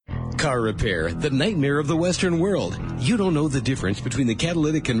Car repair, the nightmare of the Western world. You don't know the difference between the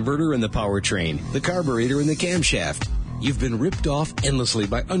catalytic converter and the powertrain, the carburetor and the camshaft. You've been ripped off endlessly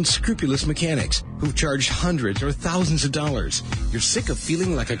by unscrupulous mechanics who've charged hundreds or thousands of dollars. You're sick of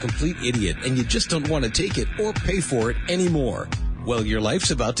feeling like a complete idiot and you just don't want to take it or pay for it anymore. Well, your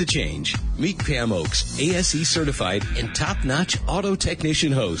life's about to change. Meet Pam Oakes, ASE certified and top-notch auto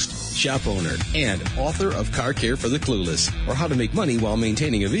technician host, shop owner, and author of Car Care for the Clueless, or How to Make Money While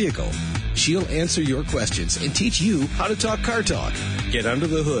Maintaining a Vehicle. She'll answer your questions and teach you how to talk car talk. Get under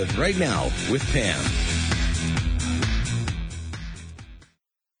the hood right now with Pam.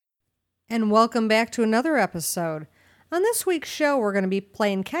 And welcome back to another episode. On this week's show, we're going to be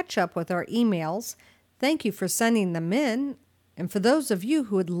playing catch up with our emails. Thank you for sending them in. And for those of you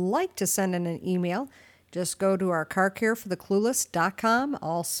who would like to send in an email, just go to our carcarefortheclueless.com,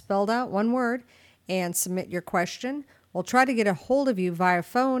 all spelled out, one word, and submit your question. We'll try to get a hold of you via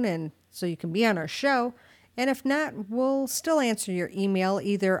phone and so you can be on our show. And if not, we'll still answer your email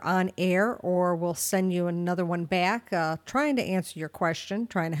either on air or we'll send you another one back, trying to answer your question,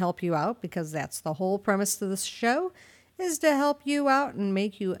 trying to help you out, because that's the whole premise of this show, is to help you out and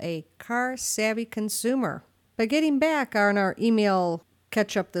make you a car-savvy consumer. But getting back on our email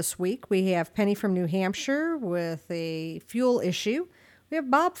catch-up this week, we have Penny from New Hampshire with a fuel issue. We have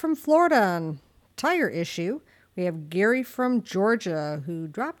Bob from Florida on tire issue. We have Gary from Georgia who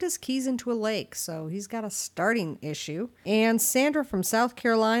dropped his keys into a lake, so he's got a starting issue. And Sandra from South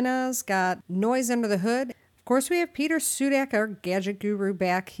Carolina's got noise under the hood. Of course, we have Peter Sudak, our gadget guru,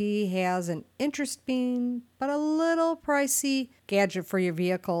 back. He has an interesting but a little pricey gadget for your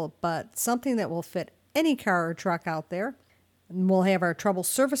vehicle, but something that will fit any car or truck out there. And we'll have our trouble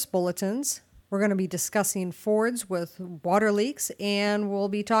service bulletins. We're going to be discussing Fords with water leaks, and we'll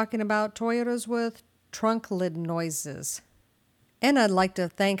be talking about Toyotas with trunk lid noises. And I'd like to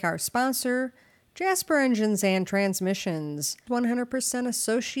thank our sponsor, Jasper Engines and Transmissions, 100%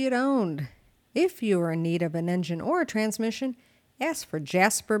 associate owned. If you are in need of an engine or a transmission, ask for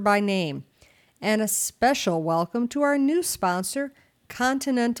Jasper by name. And a special welcome to our new sponsor,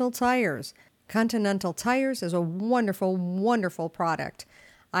 Continental Tires. Continental Tires is a wonderful, wonderful product.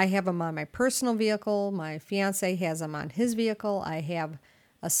 I have them on my personal vehicle. My fiance has them on his vehicle. I have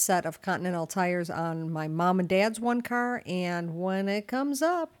a set of Continental tires on my mom and dad's one car, and when it comes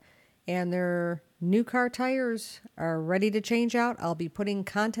up and their new car tires are ready to change out, I'll be putting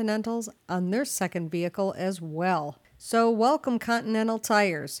Continentals on their second vehicle as well. So welcome, Continental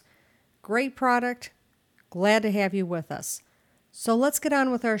Tires. Great product. Glad to have you with us. So let's get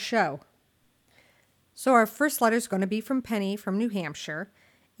on with our show. So our first letter is going to be from Penny from New Hampshire,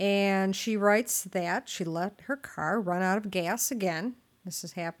 and she writes that she let her car run out of gas again. This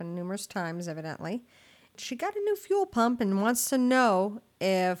has happened numerous times, evidently. She got a new fuel pump and wants to know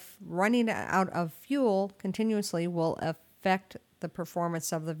if running out of fuel continuously will affect the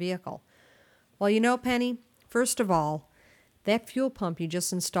performance of the vehicle. Well, you know, Penny, first of all, that fuel pump you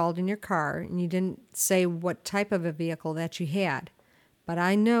just installed in your car, and you didn't say what type of a vehicle that you had, but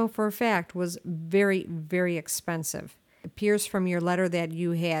I know for a fact was very, very expensive. It appears from your letter that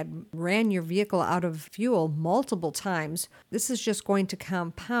you had ran your vehicle out of fuel multiple times. This is just going to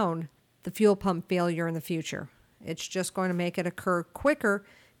compound the fuel pump failure in the future. It's just going to make it occur quicker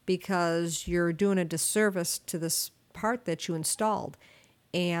because you're doing a disservice to this part that you installed.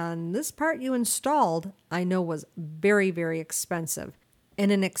 And this part you installed, I know, was very, very expensive.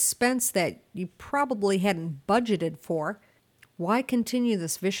 And an expense that you probably hadn't budgeted for. Why continue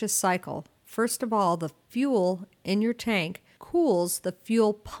this vicious cycle? First of all, the fuel in your tank cools the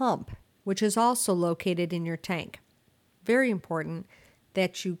fuel pump, which is also located in your tank. Very important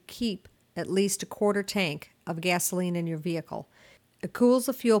that you keep at least a quarter tank of gasoline in your vehicle. It cools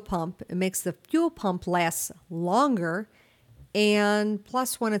the fuel pump. It makes the fuel pump last longer. And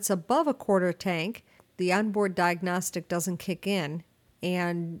plus, when it's above a quarter tank, the onboard diagnostic doesn't kick in,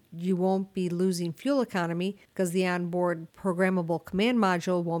 and you won't be losing fuel economy because the onboard programmable command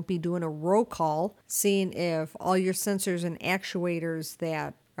module won't be doing a roll call, seeing if all your sensors and actuators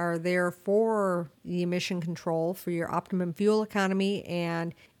that are there for the emission control for your optimum fuel economy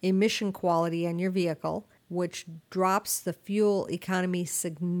and emission quality on your vehicle, which drops the fuel economy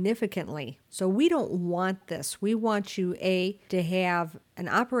significantly. So we don't want this. We want you, A, to have an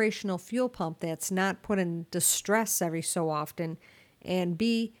operational fuel pump that's not put in distress every so often, and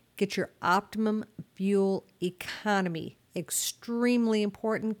B, get your optimum fuel economy. Extremely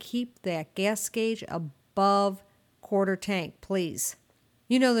important. Keep that gas gauge above quarter tank, please.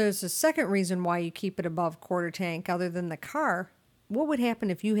 You know, there's a second reason why you keep it above quarter tank other than the car. What would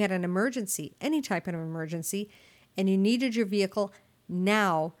happen if you had an emergency, any type of emergency, and you needed your vehicle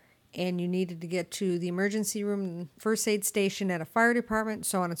now and you needed to get to the emergency room, first aid station at a fire department,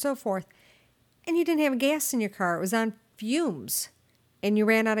 so on and so forth, and you didn't have gas in your car, it was on fumes, and you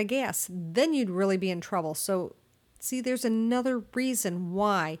ran out of gas, then you'd really be in trouble. So, see, there's another reason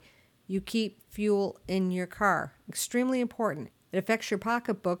why you keep fuel in your car. Extremely important. It affects your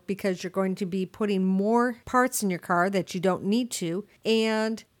pocketbook because you're going to be putting more parts in your car that you don't need to.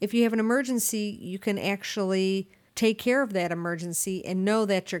 And if you have an emergency, you can actually take care of that emergency and know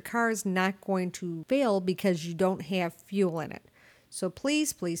that your car is not going to fail because you don't have fuel in it. So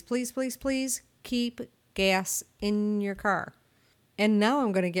please, please, please, please, please keep gas in your car. And now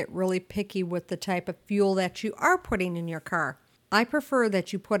I'm going to get really picky with the type of fuel that you are putting in your car. I prefer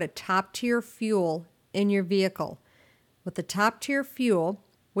that you put a top-tier fuel in your vehicle. With the top-tier fuel,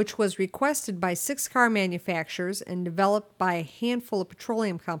 which was requested by 6 car manufacturers and developed by a handful of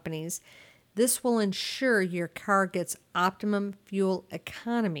petroleum companies, this will ensure your car gets optimum fuel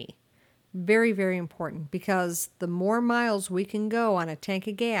economy. Very, very important, because the more miles we can go on a tank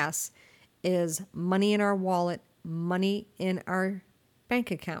of gas is money in our wallet, money in our bank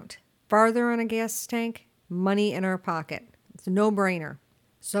account. Farther on a gas tank, money in our pocket. It's a no-brainer.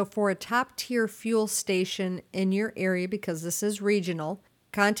 So for a top-tier fuel station in your area, because this is regional,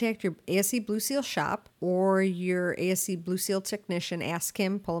 contact your ASE Blue Seal shop or your ASE Blue Seal technician. Ask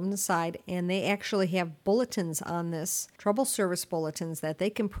him, pull him aside, and they actually have bulletins on this, trouble service bulletins that they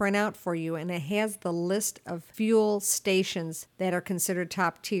can print out for you, and it has the list of fuel stations that are considered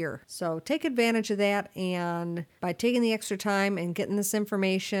top tier. So take advantage of that, and by taking the extra time and getting this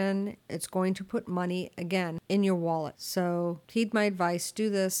information, it's going to put money, again, in your wallet. So heed my advice, do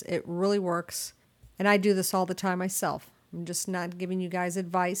this, it really works, and I do this all the time myself. I'm just not giving you guys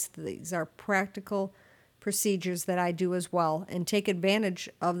advice. These are practical procedures that I do as well, and take advantage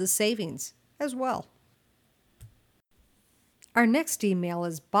of the savings as well. Our next email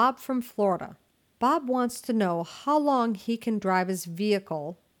is Bob from Florida. Bob wants to know how long he can drive his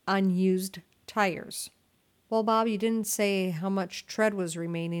vehicle on used tires. Well, Bob, you didn't say how much tread was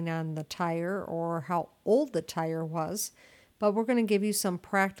remaining on the tire or how old the tire was, but we're going to give you some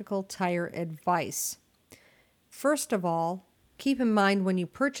practical tire advice. First of all, keep in mind when you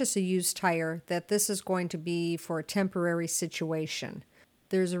purchase a used tire that this is going to be for a temporary situation.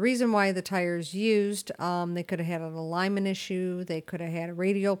 There's a reason why the tire is used. They could have had an alignment issue, they could have had a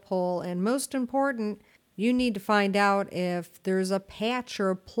radial pull, and most important, you need to find out if there's a patch or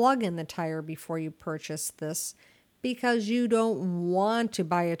a plug in the tire before you purchase this, because you don't want to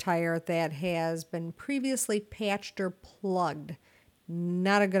buy a tire that has been previously patched or plugged.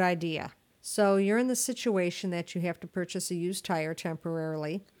 Not a good idea. So you're in the situation that you have to purchase a used tire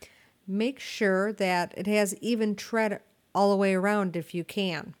temporarily. Make sure that it has even tread all the way around if you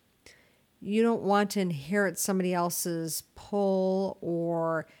can. You don't want to inherit somebody else's pull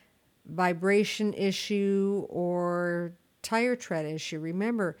or vibration issue or tire tread issue.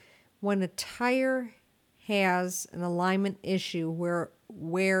 Remember, when a tire has an alignment issue where it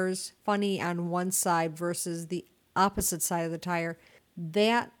wears funny on one side versus the opposite side of the tire,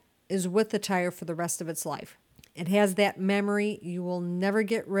 that is with the tire for the rest of its life. It has that memory. You will never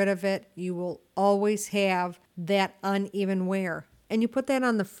get rid of it. You will always have that uneven wear. And you put that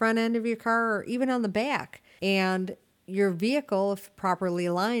on the front end of your car or even on the back. And your vehicle, if properly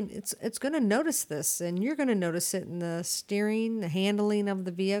aligned, it's going to notice this. And you're going to notice it in the steering, the handling of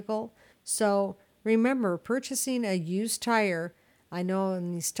the vehicle. So remember, purchasing a used tire, I know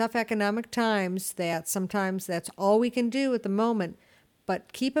in these tough economic times that sometimes that's all we can do at the moment.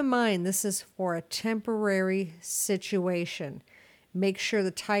 But keep in mind, this is for a temporary situation. Make sure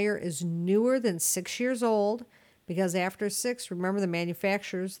the tire is newer than 6 years old, because after 6, remember the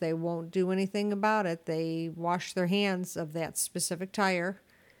manufacturers, they won't do anything about it. They wash their hands of that specific tire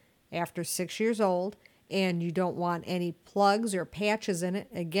after 6 years old, and you don't want any plugs or patches in it.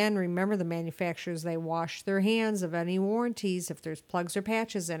 Again, remember the manufacturers, they wash their hands of any warranties if there's plugs or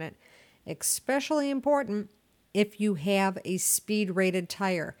patches in it. Especially important if you have a speed-rated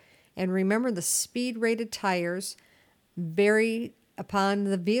tire. And remember, the speed-rated tires vary upon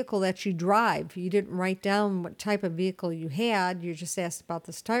the vehicle that you drive. You didn't write down what type of vehicle you had. You just asked about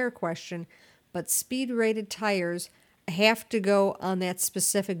this tire question. But speed-rated tires have to go on that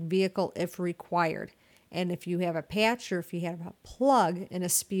specific vehicle if required. And if you have a patch or if you have a plug in a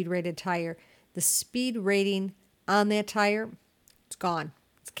speed-rated tire, the speed rating on that tire, it's gone.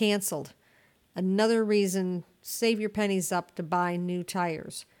 It's canceled. Another reason, save your pennies up to buy new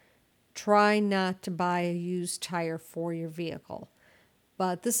tires. Try not to buy a used tire for your vehicle.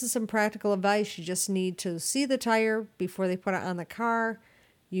 But this is some practical advice. You just need to see the tire before they put it on the car.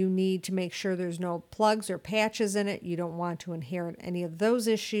 You need to make sure there's no plugs or patches in it. You don't want to inherit any of those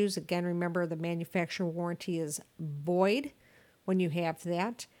issues. Again, remember the manufacturer warranty is void when you have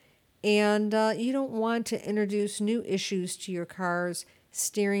that. And you don't want to introduce new issues to your car's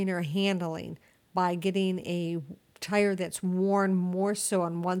steering or handling by getting a tire that's worn more so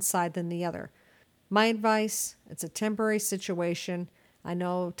on one side than the other. My advice, it's a temporary situation. I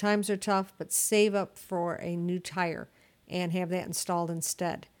know times are tough, but save up for a new tire and have that installed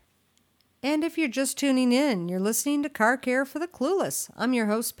instead. And if you're just tuning in, you're listening to Car Care for the Clueless. I'm your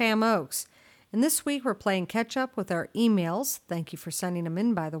host, Pam Oakes. And this week we're playing catch up with our emails. Thank you for sending them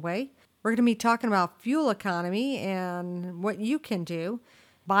in, by the way. We're going to be talking about fuel economy and what you can do,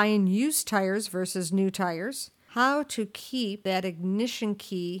 buying used tires versus new tires, how to keep that ignition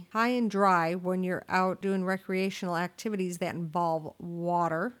key high and dry when you're out doing recreational activities that involve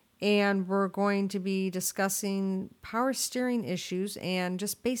water. And we're going to be discussing power steering issues and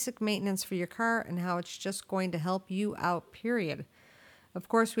just basic maintenance for your car and how it's just going to help you out, period. Of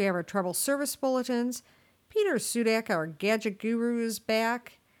course, we have our trouble service bulletins. Peter Sudak, our gadget guru, is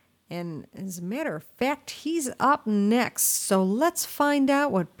back. And as a matter of fact, he's up next. So let's find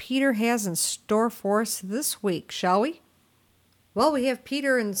out what Peter has in store for us this week, shall we? Well, we have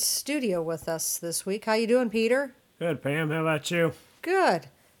Peter in studio with us this week. How you doing, Peter? Good, Pam. How about you? Good.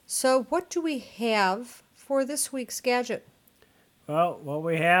 So what do we have for this week's gadget? Well, what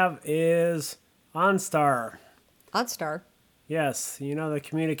we have is OnStar. OnStar? Yes, you know the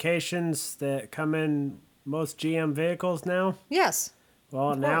communications that come in most GM vehicles now? Yes.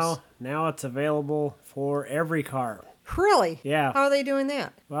 Well, now it's available for every car. Really? Yeah. How are they doing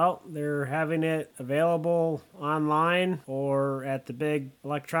that? Well, they're having it available online or at the big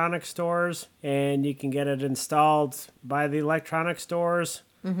electronic stores, and you can get it installed by the electronic stores,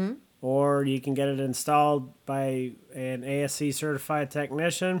 or you can get it installed by an ASE certified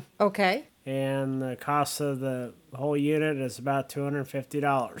technician. Okay. And the cost of the whole unit is about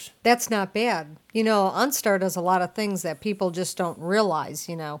 $250. That's not bad. You know, OnStar does a lot of things that people just don't realize,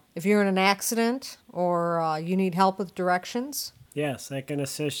 you know. If you're in an accident or you need help with directions. Yes, they can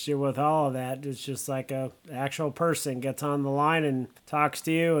assist you with all of that. It's just like a actual person gets on the line and talks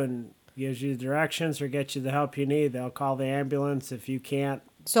to you and gives you directions or gets you the help you need. They'll call the ambulance if you can't.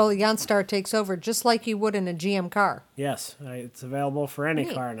 So the OnStar takes over just like you would in a GM car. Yes, it's available for any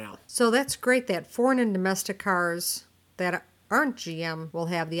car now. So that's great that foreign and domestic cars that aren't GM will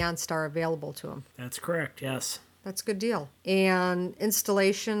have the OnStar available to them. That's correct, yes. That's a good deal. And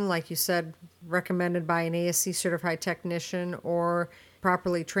installation, like you said, recommended by an ASE certified technician or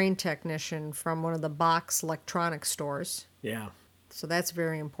properly trained technician from one of the box electronic stores. Yeah. So that's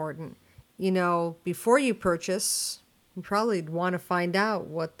very important. You know, before you purchase, you probably want to find out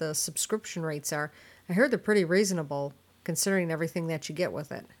what the subscription rates are. I heard they're pretty reasonable considering everything that you get with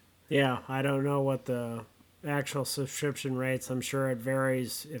it. Yeah, I don't know what the actual subscription rates. I'm sure it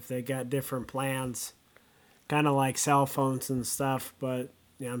varies if they got different plans, kind of like cell phones and stuff, but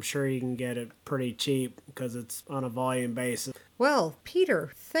yeah, I'm sure you can get it pretty cheap because it's on a volume basis. Well,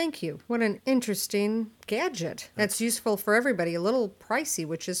 Peter, thank you. What an interesting gadget. That's useful for everybody. A little pricey,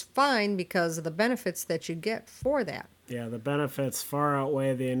 which is fine because of the benefits that you get for that. Yeah, the benefits far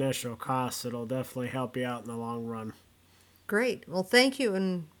outweigh the initial costs. It'll definitely help you out in the long run. Great. Well, thank you,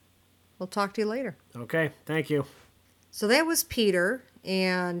 and we'll talk to you later. Okay, thank you. So that was Peter,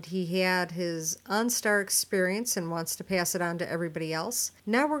 and he had his OnStar experience and wants to pass it on to everybody else.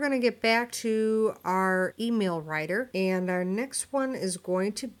 Now we're going to get back to our email writer, and our next one is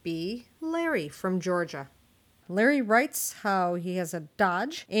going to be Larry from Georgia. Larry writes how he has a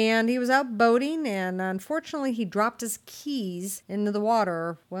Dodge, and he was out boating, and unfortunately he dropped his keys into the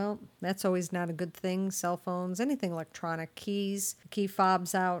water. Well, that's always not a good thing. Cell phones, anything electronic, keys, key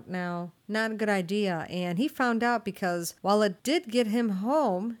fobs out now. Not a good idea. And he found out because while it did get him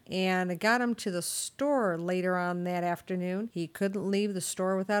home and it got him to the store later on that afternoon, he couldn't leave the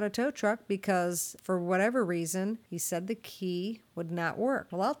store without a tow truck because for whatever reason, he said the key would not work.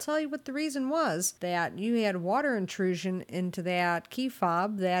 Well, I'll tell you what the reason was, that you had water intrusion into that key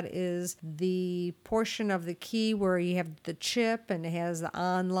fob. That is the portion of the key where you have the chip and it has the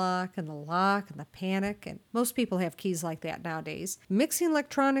on lock and the panic. And most people have keys like that nowadays. Mixing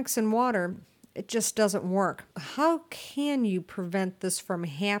electronics and water, it just doesn't work. How can you prevent this from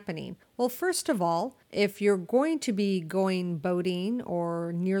happening? Well, first of all, if you're going to be going boating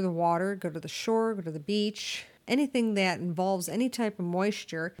or near the water, go to the shore, go to the beach, anything that involves any type of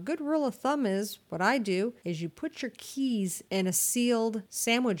moisture, a good rule of thumb is, what I do, is you put your keys in a sealed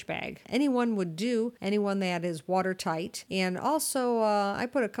sandwich bag. Anyone would do, anyone that is watertight. And also, I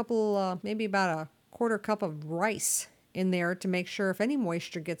put a couple, maybe about a quarter cup of rice in there to make sure if any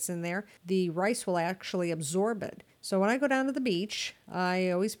moisture gets in there, the rice will actually absorb it. So when I go down to the beach, I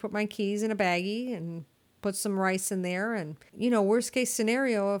always put my keys in a baggie and put some rice in there. And, worst case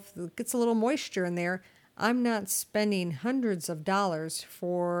scenario, if it gets a little moisture in there, I'm not spending hundreds of dollars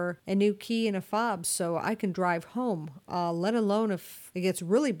for a new key and a fob so I can drive home, let alone if it gets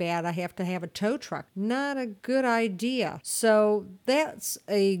really bad, I have to have a tow truck. Not a good idea. So that's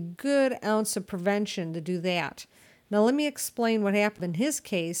a good ounce of prevention to do that. Now, let me explain what happened in his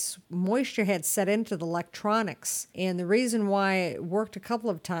case. Moisture had set into the electronics, and the reason why it worked a couple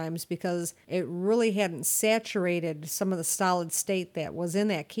of times because it really hadn't saturated some of the solid state that was in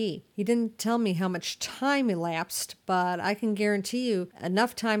that key. He didn't tell me how much time elapsed, but I can guarantee you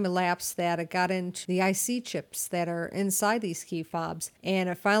enough time elapsed that it got into the IC chips that are inside these key fobs, and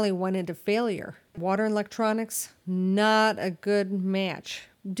it finally went into failure. Water and electronics, not a good match.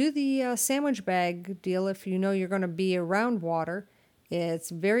 Do the sandwich bag deal if you know you're going to be around water. It's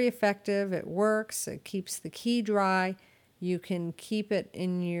very effective. It works. It keeps the key dry. You can keep it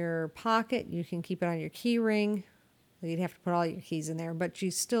in your pocket. You can keep it on your key ring. You'd have to put all your keys in there, but you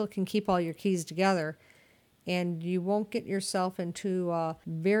still can keep all your keys together. And you won't get yourself into a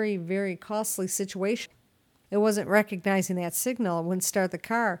very, very costly situation. It wasn't recognizing that signal. It wouldn't start the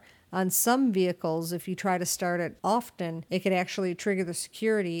car. On some vehicles, if you try to start it often, it could actually trigger the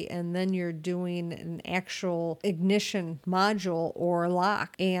security, and then you're doing an actual ignition module or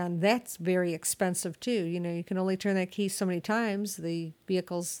lock, and that's very expensive too. You can only turn that key so many times. The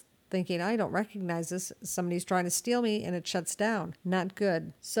vehicle's thinking, I don't recognize this. Somebody's trying to steal me, and it shuts down. Not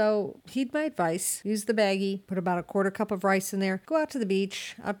good. So heed my advice. Use the baggie. Put about a quarter cup of rice in there. Go out to the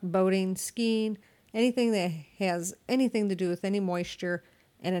beach, out boating, skiing, anything that has anything to do with any moisture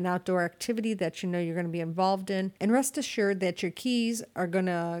and an outdoor activity that you're going to be involved in. And rest assured that your keys are going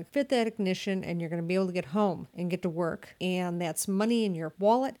to fit that ignition and you're going to be able to get home and get to work. And that's money in your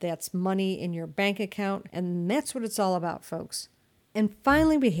wallet, that's money in your bank account, and that's what it's all about, folks. And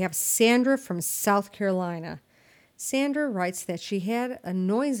finally, we have Sandra from South Carolina. Sandra writes that she had a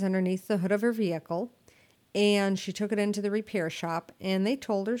noise underneath the hood of her vehicle, and she took it into the repair shop, and they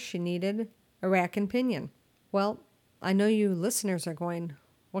told her she needed a rack and pinion. Well, I know you listeners are going,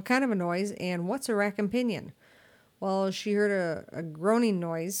 what kind of a noise, and what's a rack and pinion? Well, she heard a groaning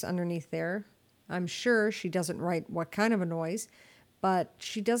noise underneath there. I'm sure she doesn't write what kind of a noise, but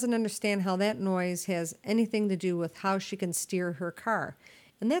she doesn't understand how that noise has anything to do with how she can steer her car.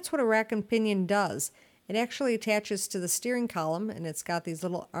 And that's what a rack and pinion does. It actually attaches to the steering column, and it's got these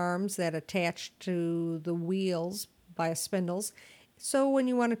little arms that attach to the wheels by spindles. So when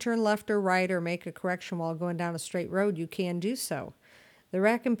you want to turn left or right or make a correction while going down a straight road, you can do so. The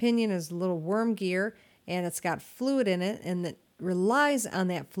rack and pinion is a little worm gear, and it's got fluid in it, and it relies on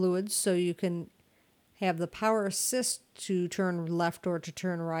that fluid so you can have the power assist to turn left or to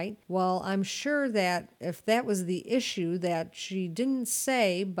turn right. Well, I'm sure that if that was the issue that she didn't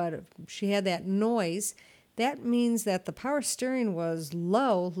say, but if she had that noise, that means that the power steering was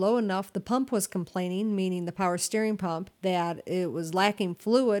low enough. The pump was complaining, meaning the power steering pump, that it was lacking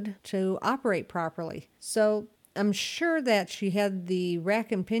fluid to operate properly. So I'm sure that she had the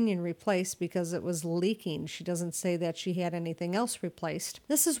rack and pinion replaced because it was leaking. She doesn't say that she had anything else replaced.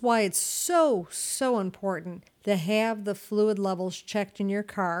 This is why it's so important to have the fluid levels checked in your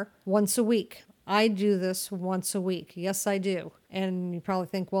car once a week. I do this once a week. Yes, I do. And you probably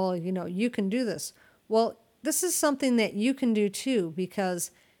think, well, you can do this. Well, this is something that you can do too,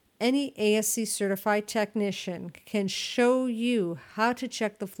 because any ASC certified technician can show you how to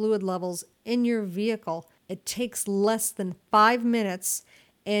check the fluid levels in your vehicle. It takes less than 5 minutes,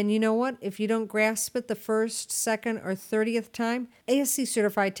 and you know what? If you don't grasp it the first, second, or 30th time, ASC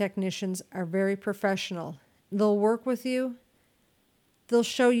certified technicians are very professional. They'll work with you. They'll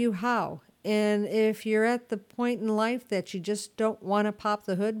show you how. And if you're at the point in life that you just don't want to pop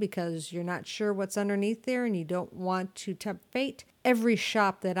the hood because you're not sure what's underneath there and you don't want to tempt fate, every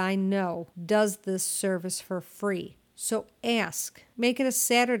shop that I know does this service for free. So ask. Make it a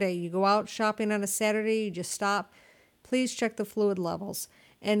Saturday. You go out shopping on a Saturday, you just stop. Please check the fluid levels.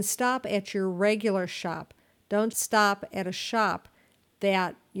 And stop at your regular shop. Don't stop at a shop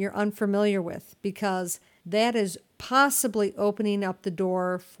that you're unfamiliar with, because that is possibly opening up the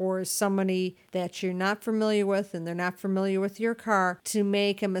door for somebody that you're not familiar with and they're not familiar with your car to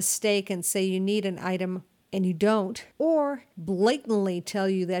make a mistake and say you need an item and you don't, or blatantly tell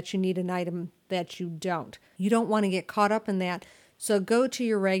you that you need an item that you don't. You don't want to get caught up in that, so go to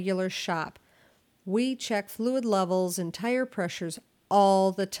your regular shop. We check fluid levels and tire pressures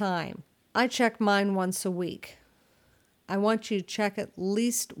all the time. I check mine once a week. I want you to check at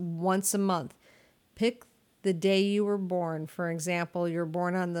least once a month. Pick the day you were born. For example, you're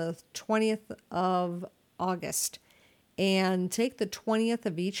born on the 20th of August. And take the 20th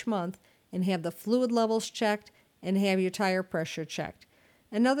of each month and have the fluid levels checked and have your tire pressure checked.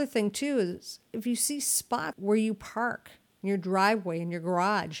 Another thing, too, is if you see spots where you park, in your driveway, in your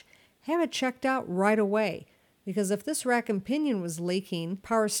garage, have it checked out right away. Because if this rack and pinion was leaking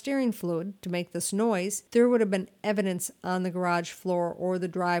power steering fluid to make this noise, there would have been evidence on the garage floor or the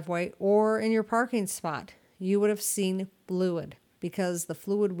driveway or in your parking spot. You would have seen fluid because the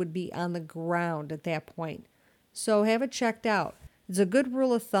fluid would be on the ground at that point. So have it checked out. It's a good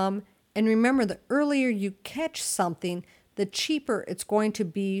rule of thumb. And remember, the earlier you catch something, the cheaper it's going to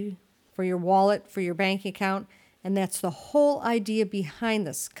be for your wallet, for your bank account. And that's the whole idea behind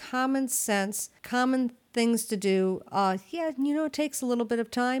this. Common sense, common things to do. It takes a little bit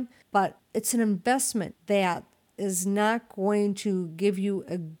of time, but it's an investment that is not going to give you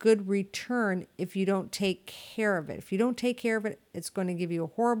a good return if you don't take care of it. If you don't take care of it, it's going to give you a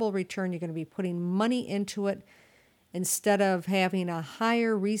horrible return. You're going to be putting money into it. Instead of having a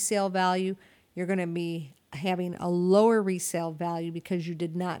higher resale value, you're going to be having a lower resale value because you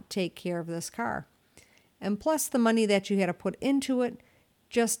did not take care of this car. And plus the money that you had to put into it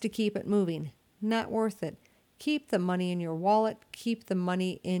just to keep it moving. Not worth it. Keep the money in your wallet. Keep the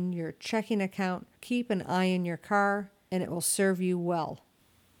money in your checking account. Keep an eye on your car, and it will serve you well.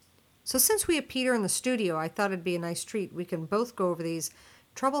 So since we have Peter in the studio, I thought it'd be a nice treat. We can both go over these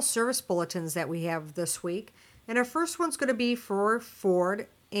trouble service bulletins that we have this week. And our first one's going to be for Ford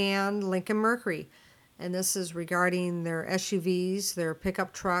and Lincoln Mercury. And this is regarding their SUVs, their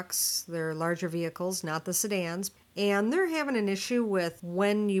pickup trucks, their larger vehicles, not the sedans. And they're having an issue with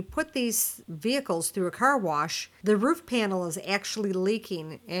when you put these vehicles through a car wash, the roof panel is actually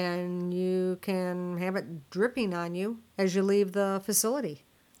leaking and you can have it dripping on you as you leave the facility.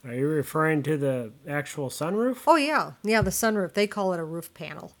 Are you referring to the actual sunroof? Oh, yeah. Yeah, the sunroof. They call it a roof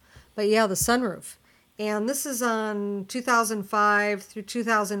panel. But yeah, the sunroof. And this is on 2005 through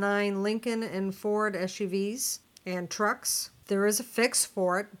 2009 Lincoln and Ford SUVs and trucks. There is a fix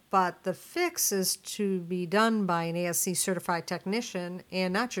for it, but the fix is to be done by an ASC certified technician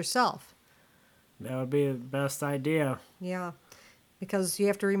and not yourself. That would be the best idea. Yeah, because you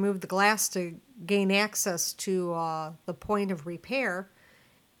have to remove the glass to gain access to the point of repair,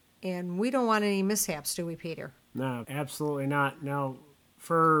 and we don't want any mishaps, do we, Peter? No, absolutely not. Now,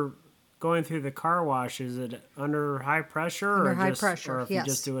 for going through the car wash, is it under high pressure? Under or high just, pressure, or if yes.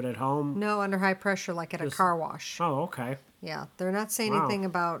 you just do it at home? No, under high pressure like at a car wash. Oh, okay. Yeah, they're not saying Wow. anything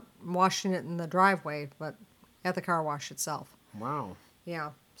about washing it in the driveway, but at the car wash itself. Wow.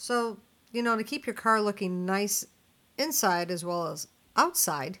 Yeah. So, to keep your car looking nice inside as well as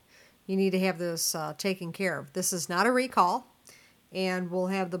outside, you need to have this taken care of. This is not a recall, and we'll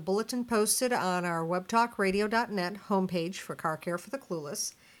have the bulletin posted on our webtalkradio.net homepage for Car Care for the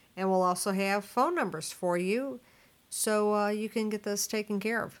Clueless, and we'll also have phone numbers for you so you can get this taken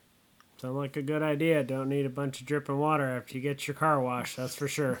care of. Sounds like a good idea. Don't need a bunch of dripping water after you get your car washed, that's for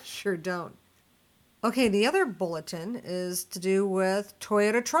sure. Sure don't. Okay, the other bulletin is to do with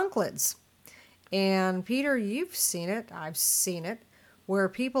Toyota trunk lids. And Peter, you've seen it, I've seen it, where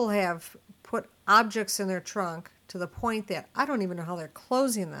people have put objects in their trunk to the point that I don't even know how they're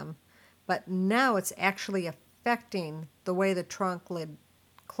closing them, but now it's actually affecting the way the trunk lid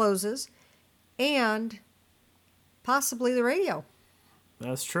closes and possibly the radio.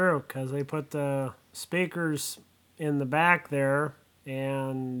 That's true, because they put the speakers in the back there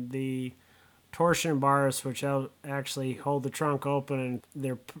and the torsion bars, which actually hold the trunk open, and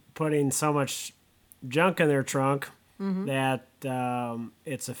they're putting so much junk in their trunk that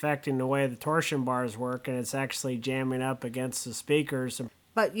it's affecting the way the torsion bars work, and it's actually jamming up against the speakers.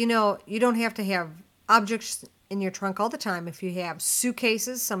 But you don't have to have objects in your trunk all the time. If you have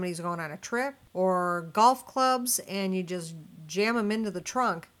suitcases, somebody's going on a trip, or golf clubs, and you just jam them into the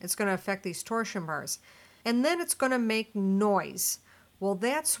trunk, it's going to affect these torsion bars. And then it's going to make noise. Well,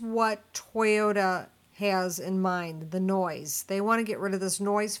 that's what Toyota has in mind, the noise. They want to get rid of this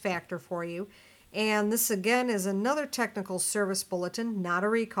noise factor for you. And this, again, is another technical service bulletin, not a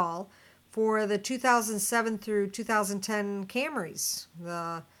recall, for the 2007 through 2010 Camrys,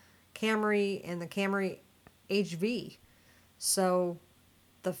 the Camry and the Camry HV. So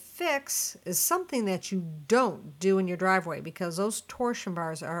the fix is something that you don't do in your driveway because those torsion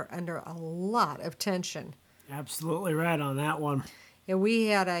bars are under a lot of tension. Absolutely right on that one. Yeah, we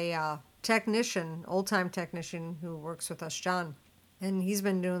had a technician, old-time technician who works with us, John, and he's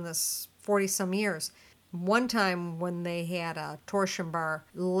been doing this 40-some years. One time when they had a torsion bar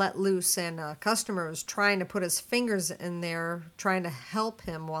let loose and a customer was trying to put his fingers in there, trying to help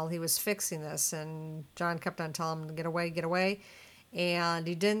him while he was fixing this, and John kept on telling him to get away, and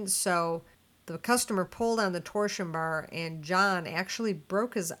he didn't, so the customer pulled on the torsion bar and John actually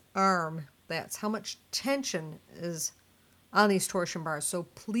broke his arm. That's how much tension is on these torsion bars. So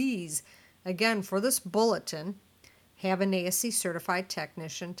please, again, for this bulletin, have an ASE certified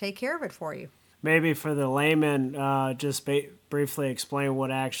technician take care of it for you. Maybe for the layman, just briefly explain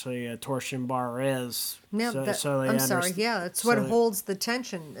what actually a torsion bar is. No, it's what holds the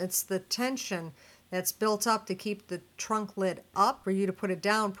tension. It's the tension that's built up to keep the trunk lid up for you to put it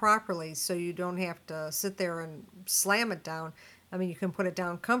down properly so you don't have to sit there and slam it down. I mean, you can put it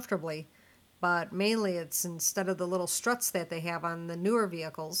down comfortably, but mainly it's instead of the little struts that they have on the newer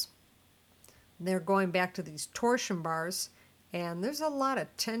vehicles, they're going back to these torsion bars, and there's a lot of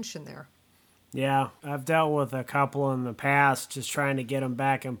tension there. Yeah, I've dealt with a couple in the past just trying to get them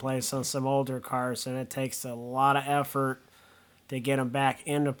back in place on some older cars, and it takes a lot of effort to get them back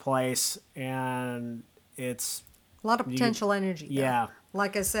into place, and it's a lot of potential energy. Yeah.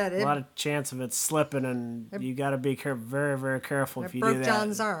 Like I said, a lot of chance of it slipping, and you got to be very, very careful if you do that. It broke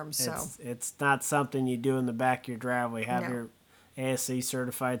John's arm, so. It's not something you do in the back of your driveway. Have your ASE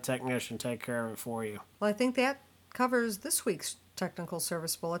certified technician take care of it for you. Well, I think that covers this week's technical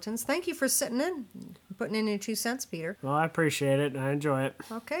service bulletins. Thank you for sitting in, putting in your 2 cents, Peter. Well, I appreciate it, and I enjoy it.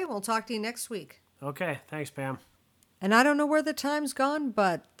 Okay, we'll talk to you next week. Okay, thanks, Pam. And I don't know where the time's gone,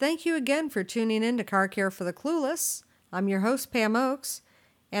 but thank you again for tuning in to Car Care for the Clueless. I'm your host, Pam Oakes,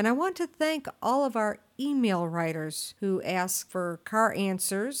 and I want to thank all of our email writers who ask for car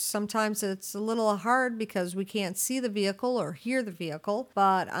answers. Sometimes it's a little hard because we can't see the vehicle or hear the vehicle,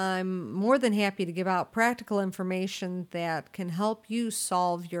 but I'm more than happy to give out practical information that can help you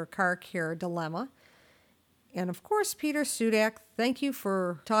solve your car care dilemma. And of course, Peter Sudak, thank you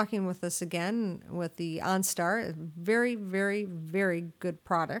for talking with us again with the OnStar. Very, very, very good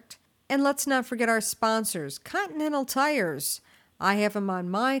product. And let's not forget our sponsors, Continental Tires. I have them on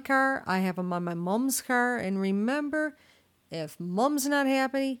my car. I have them on my mom's car. And remember, if mom's not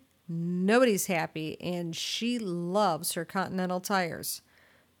happy, nobody's happy. And she loves her Continental Tires.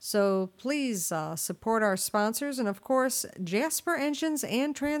 So please support our sponsors. And of course, Jasper Engines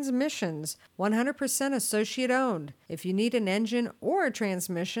and Transmissions, 100% associate owned. If you need an engine or a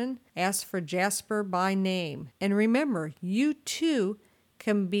transmission, ask for Jasper by name. And remember, you too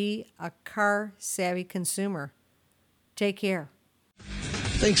can be a car-savvy consumer. Take care.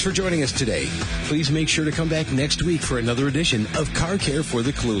 Thanks for joining us today. Please make sure to come back next week for another edition of Car Care for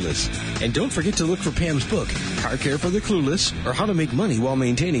the Clueless. And don't forget to look for Pam's book, Car Care for the Clueless, or How to Make Money While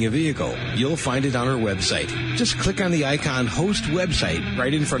Maintaining a Vehicle. You'll find it on our website. Just click on the icon Host Website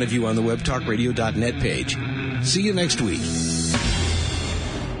right in front of you on the webtalkradio.net page. See you next week.